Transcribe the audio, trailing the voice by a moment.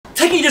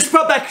Techie just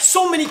brought back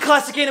so many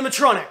classic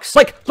animatronics.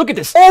 Like, look at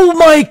this. Oh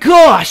my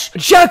gosh!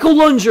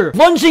 Jack-o'-lunger,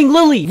 Lunging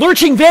Lilly,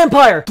 Lurching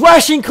Vampire,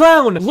 Thrashing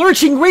Clown,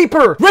 Lurching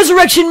Reaper,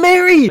 Resurrection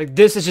Mary! Like,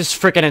 this is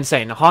just freaking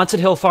insane.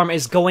 Haunted Hill Farm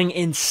is going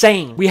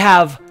insane. We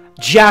have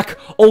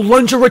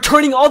Jack-o'-lunger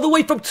returning all the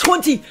way from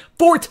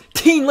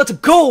 2014. Let's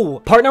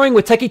go! Partnering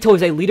with Techie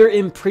Toys, a leader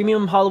in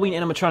premium Halloween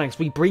animatronics,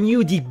 we bring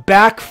you the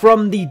Back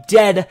from the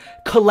Dead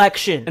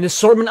collection, an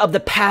assortment of the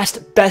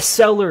past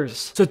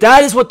bestsellers. So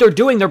that is what they're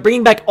doing. They're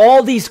bringing back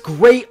all these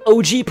great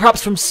OG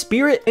props from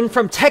Spirit and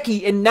from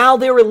Techie, and now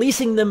they're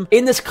releasing them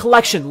in this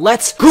collection.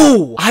 Let's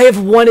go! I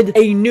have wanted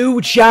a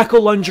new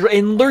Jack-o'-lunger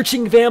and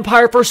Lurching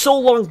Vampire for so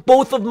long.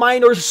 Both of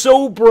mine are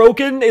so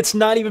broken, it's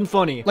not even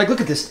funny. Like,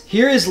 look at this.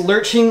 Here is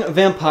Lurching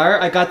Vampire.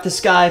 I got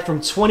this guy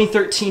from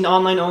 2013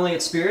 online only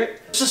at Spirit.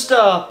 Let's just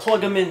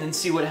plug him in and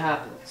see what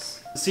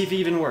happens. See if he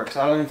even works.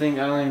 I don't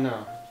even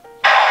know.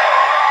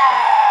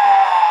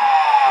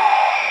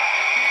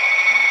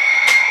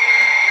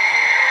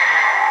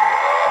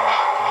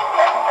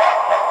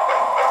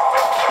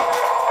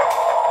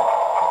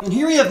 And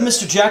here we have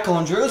Mr.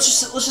 Jack-o'-lunger.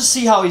 Let's just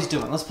see how he's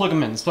doing. Let's plug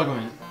him in.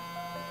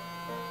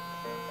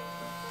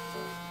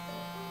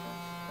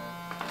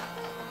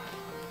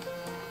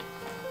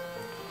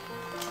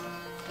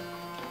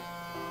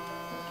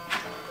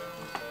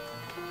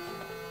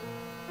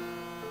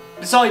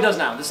 That's all he does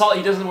now.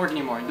 He doesn't work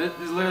anymore. This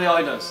is literally all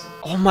he does.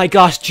 Oh my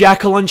gosh,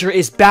 Jack-o'-lunger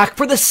is back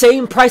for the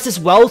same price as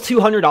well,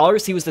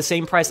 $200. He was the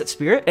same price at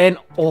Spirit. And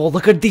oh,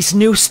 look at these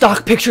new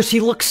stock pictures.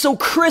 He looks so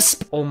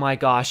crisp. Oh my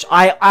gosh,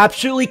 I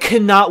absolutely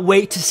cannot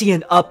wait to see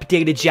an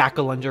updated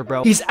Jack-o'-lunger,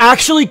 bro. He's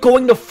actually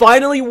going to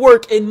finally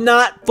work and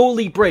not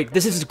fully break.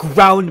 This is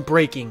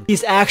groundbreaking.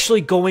 He's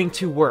actually going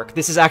to work.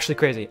 This is actually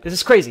crazy. This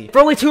is crazy. For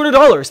only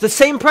 $200, the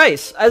same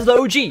price as the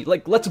OG.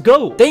 Like, let's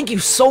go. Thank you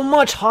so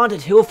much,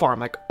 Haunted Hill Farm.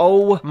 Like,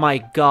 oh my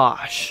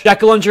gosh.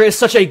 Jack-o'-lunger is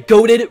such a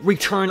goated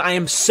return. I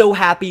am so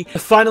happy to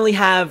finally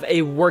have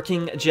a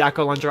working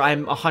Jack-o'-lunger.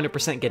 I'm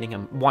 100% getting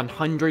him.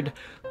 100%.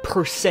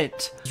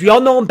 As we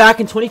all know him back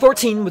in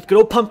 2014 with good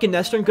old Pumpkin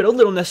Nester and good old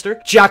Little Nester.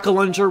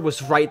 Jack-o'-lunger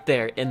was right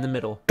there in the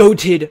middle.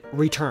 Goated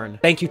return.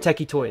 Thank you,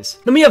 Techie Toys.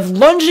 Then we have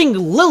Lunging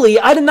Lilly.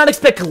 I did not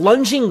expect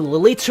Lunging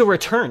Lilly to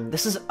return.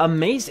 This is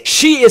amazing.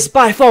 She is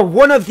by far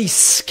one of the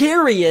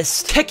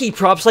scariest Techie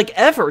props like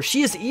ever.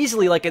 She is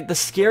easily like the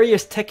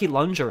scariest Techie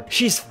lunger.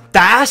 She's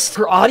fast,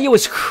 her audio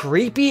is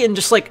creepy, and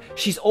just like,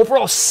 she's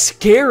overall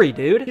scary,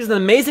 dude. She's an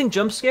amazing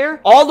jump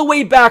scare. All the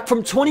way back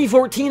from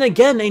 2014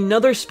 again,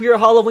 another Spirit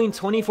Halloween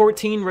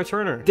 2014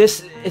 returner.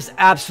 This is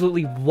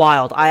absolutely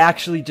wild. I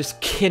actually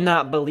just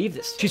cannot believe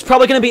this. She's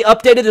probably gonna be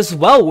updated as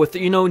well with,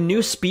 you know,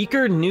 new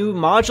speaker, new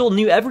module,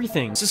 new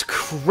everything. This is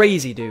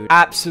crazy, dude.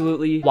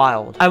 Absolutely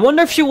wild. I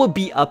wonder if she will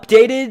be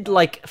updated,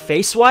 like,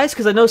 face-wise,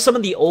 because I know some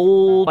of the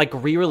old, like,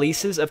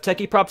 re-releases of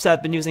Techie props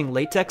have been using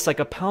latex, like,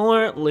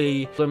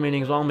 apparently, the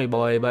meaning's wrong,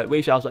 boy, but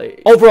we shall see.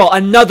 Overall,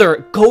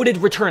 another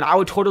goated return. I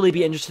would totally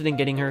be interested in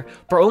getting her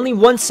for only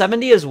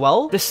 $170 as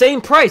well. The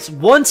same price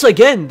once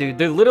again, dude.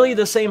 They're literally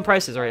the same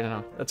prices right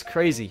now. That's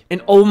crazy.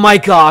 And oh my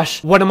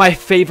gosh, one of my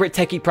favorite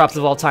Techie props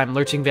of all time,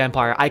 Lurching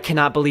Vampire. I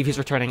cannot believe he's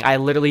returning. I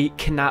literally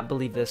cannot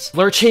believe this.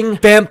 Lurching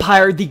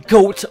Vampire, the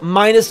goat.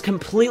 Mine is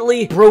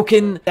completely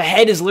broken. The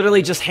head is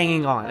literally just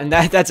hanging on, and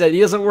that's it.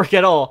 He doesn't work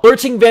at all.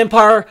 Lurching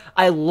Vampire.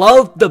 I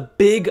love the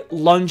big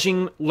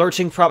lunging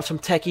lurching props from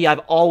Techie. I've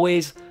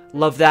always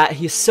love that.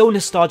 He's so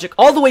nostalgic.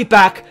 All the way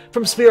back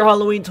from Spirit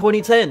Halloween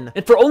 2010.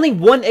 And for only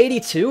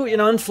 $182, you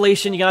know,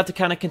 inflation, you're gonna have to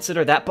kind of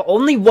consider that. But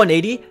only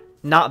 $180,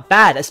 not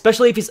bad.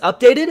 Especially if he's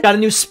updated. Got a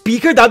new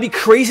speaker. That'd be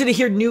crazy to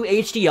hear new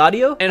HD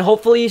audio. And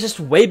hopefully he's just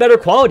way better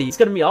quality. It's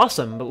gonna be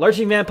awesome. But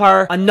Lurching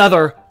Vampire,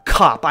 another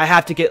cop. I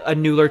have to get a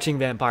new Lurching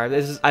Vampire.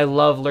 I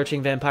love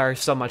Lurching Vampire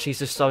so much. He's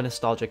just so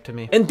nostalgic to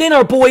me. And then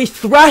our boy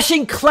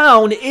Thrashing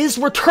Clown is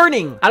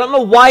returning. I don't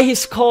know why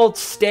he's called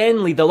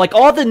Stanley though. Like,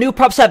 all the new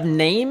props have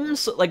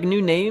names, like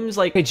new names.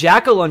 Like, hey,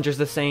 Jack-o'-lunger's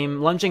the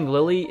same. Lunging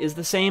Lilly is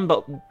the same.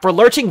 But for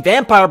Lurching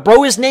Vampire,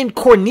 bro is named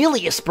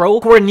Cornelius,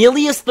 bro.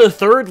 Cornelius the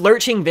third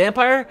Lurching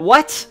Vampire?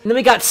 What? And then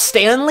we got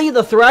Stanley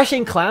the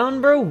Thrashing Clown,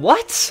 bro.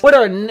 What? What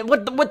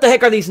the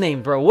heck are these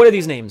names, bro? What are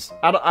these names?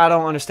 I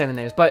don't understand the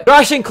names. But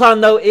Thrashing Clown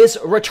though is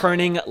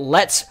returning.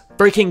 Let's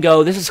freaking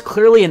go. This is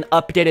clearly an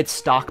updated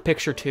stock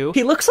picture too.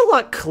 He looks a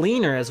lot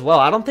cleaner as well.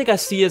 I don't think I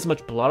see as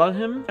much blood on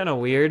him. Kind of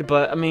weird,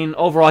 but I mean,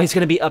 overall, he's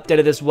gonna be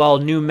updated as well.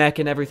 New mech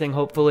and everything,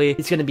 hopefully.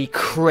 He's gonna be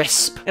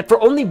crisp. And for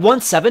only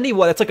 $170,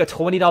 what, that's like a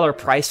 $20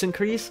 price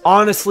increase?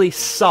 Honestly,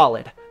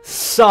 solid.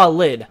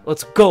 Solid.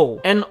 Let's go.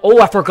 And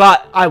oh, I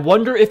forgot. I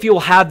wonder if you'll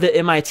have the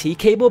MIT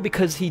cable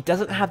because he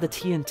doesn't have the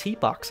TNT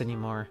box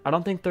anymore. I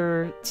don't think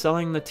they're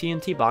selling the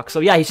TNT box. So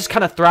yeah, he's just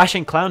kind of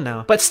Thrashing Clown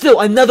now. But still,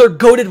 another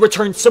goated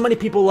return. So many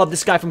people love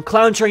this guy from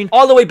Clown Train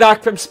all the way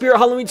back from Spirit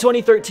Halloween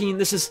 2013.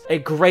 This is a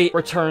great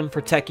return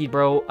for Techie,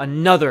 bro.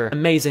 Another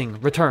amazing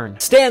return.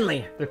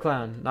 Stanley, the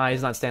clown. Nah,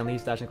 he's not Stanley.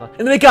 He's Thrashing Clown.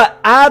 And then we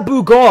got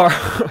Abugar.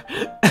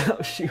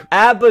 Oh, shoot.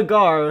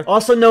 Abugar,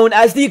 also known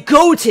as the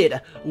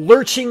goated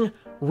Lurching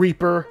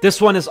Reaper.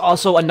 This one is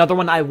also another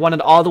one I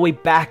wanted all the way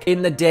back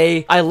in the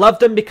day. I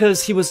loved him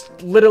because he was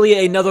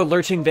literally another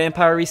Lurching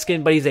vampire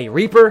reskin, but he's a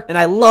Reaper. And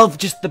I love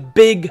just the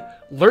big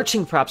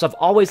Lurching props. I've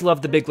always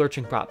loved the big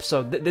Lurching props,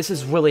 so this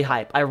is really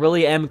hype. I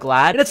really am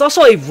glad. And it's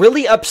also a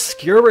really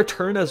obscure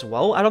return as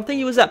well. I don't think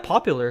he was that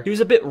popular. He was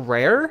a bit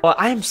rare, but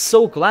I am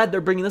so glad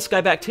they're bringing this guy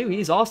back too.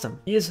 He's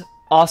awesome. He is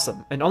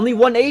awesome. And only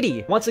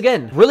 180. Once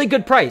again, really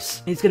good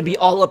price. He's gonna be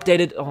all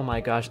updated. Oh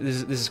my gosh,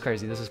 this is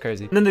crazy. This is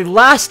crazy. And then the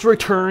last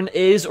return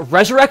is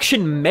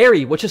Resurrection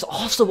Mary, which is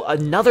also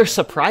another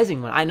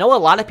surprising one. I know a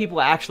lot of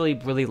people actually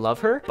really love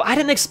her, but I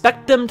didn't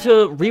expect them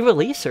to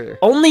re-release her.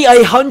 Only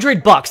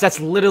 $100. That's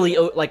literally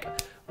like,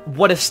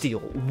 what a steal.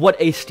 What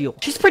a steal.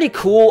 She's pretty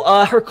cool.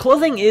 Her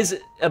clothing is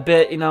a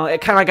bit, you know,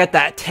 it kind of got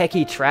that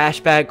techie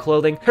trash bag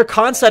clothing. Her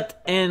concept,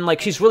 and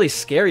like, she's really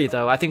scary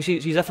though. I think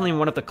she's definitely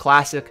one of the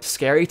classic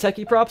scary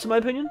techie props in my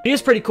opinion. She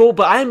is pretty cool,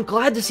 but I'm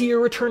glad to see her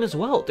return as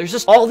well. There's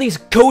just all these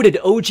goated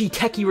OG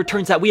techie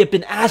returns that we have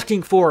been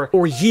asking for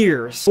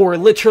years, for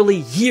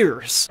literally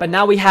years. But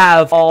now we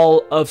have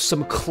all of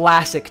some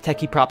classic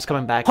techie props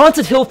coming back.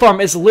 Haunted Hill Farm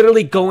is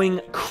literally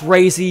going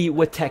crazy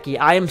with techie.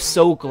 I am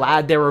so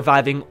glad they're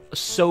reviving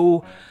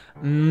so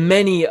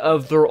many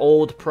of their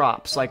old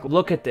props. Like,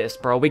 look at this,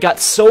 bro. We got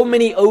so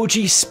many OG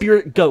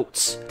spirit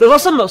goats. There's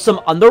also some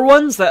other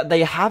ones that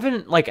they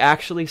haven't, like,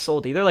 actually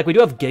sold either. Like, we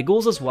do have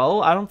Giggles as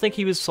well. I don't think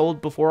he was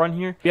sold before on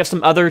here. We have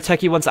some other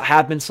techie ones that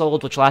have been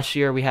sold, which last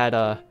year we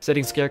had,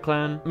 Sitting Scare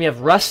Clown. We have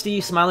Rusty,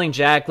 Smiling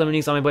Jack,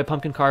 Lemony, Zombie Boy,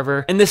 Pumpkin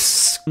Carver. And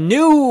this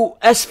new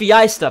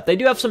SVI stuff. They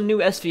do have some new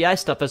SVI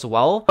stuff as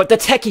well. But the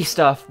techie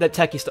stuff,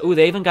 ooh,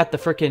 they even got the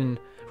freaking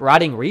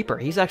Rotting Reaper.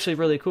 He's actually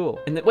really cool.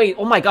 And wait,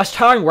 oh my gosh,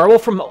 Towering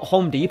Werewolf from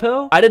Home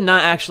Depot? I did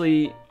not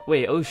actually...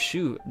 Wait, oh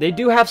shoot. They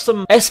do have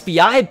some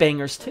SBI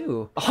bangers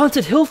too.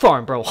 Haunted Hill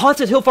Farm, bro.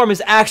 Haunted Hill Farm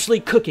is actually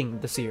cooking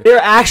this year. They're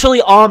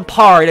actually on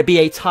par to be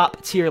a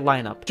top tier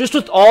lineup. Just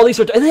with all these...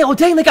 And then, oh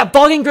dang, they got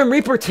Bogging Grim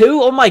Reaper too?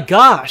 Oh my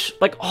gosh.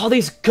 Like, all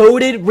these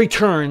goated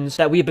returns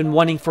that we've been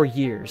wanting for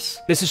years.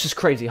 This is just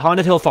crazy.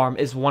 Haunted Hill Farm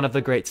is one of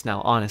the greats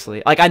now,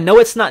 honestly. Like, I know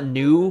it's not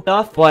new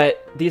stuff,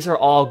 but these are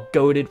all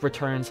goated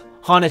returns.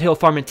 Haunted Hill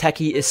Farm and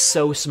Techie is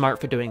so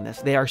smart for doing this.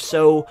 They are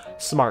so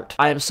smart.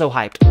 I am so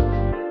hyped.